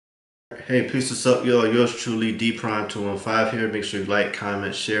Hey, peace, what's up, yo? Yours truly, D Prime 215 here. Make sure you like,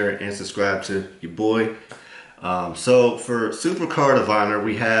 comment, share, and subscribe to your boy. So for Supercard of Honor,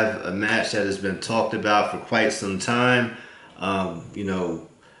 we have a match that has been talked about for quite some time. You know,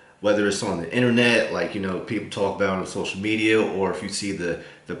 whether it's on the internet, like people talk about on social media, or if you see the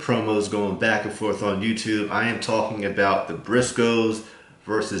promos going back and forth on YouTube. I am talking about the Briscoes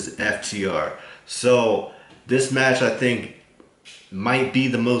versus FTR. So this match, I think, might be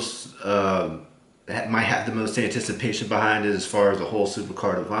the most might have the most anticipation behind it as far as the whole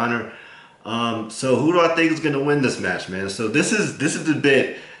Supercard of Honor. So who do I think is going to win this match, man? So this is a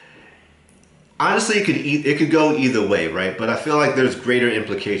bit. Honestly, it could go either way, right? But I feel like there's greater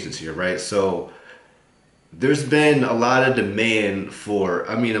implications here, right? So there's been a lot of demand for,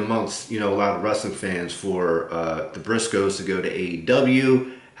 I mean, amongst a lot of wrestling fans for the Briscoes to go to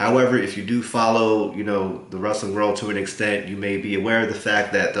AEW. However, if you do follow the wrestling world to an extent, you may be aware of the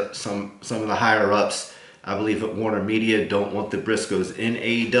fact that some of the higher ups, I believe at Warner Media, don't want the Briscoes in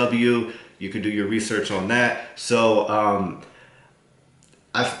AEW. You can do your research on that. So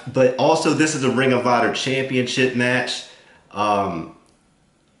but also this is a Ring of Honor championship match. I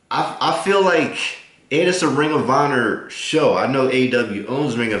feel like, and it's a Ring of Honor show. I know AEW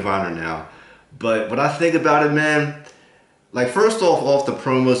owns Ring of Honor now, but when I think about it, man, like first off the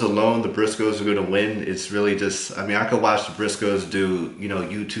promos alone, the Briscoes are gonna win. It's really just, I mean, I could watch the Briscoes do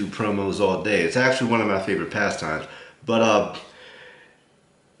YouTube promos all day. It's actually one of my favorite pastimes. But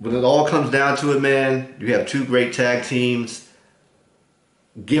when it all comes down to it, man, you have two great tag teams.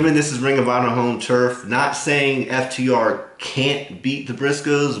 Given this is Ring of Honor home turf, not saying FTR can't beat the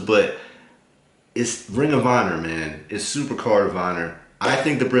Briscoes, but it's Ring of Honor, man. It's Supercard of Honor. I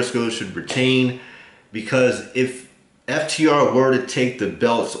think the Briscoes should retain, because if FTR were to take the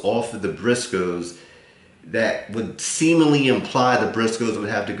belts off of the Briscoes, that would seemingly imply the Briscoes would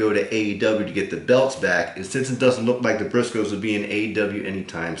have to go to AEW to get the belts back. And since it doesn't look like the Briscoes would be in AEW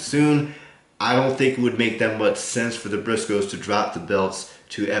anytime soon, I don't think it would make that much sense for the Briscoes to drop the belts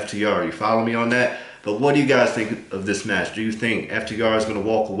to FTR. You follow me on that? But what do you guys think of this match? Do you think FTR is going to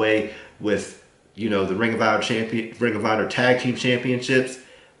walk away with the Ring of Honor Tag Team Championships,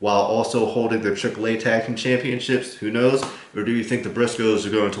 while also holding their AAA Tag Team Championships? Who knows? Or do you think the Briscoes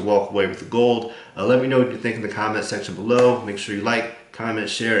are going to walk away with the gold? Let me know what you think in the comment section below. Make sure you like, comment,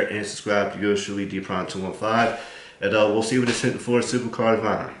 share, and subscribe to yours truly, DPron215. And we'll see what it's hitting for Supercard of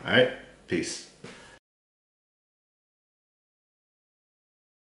Honor. Alright? Peace.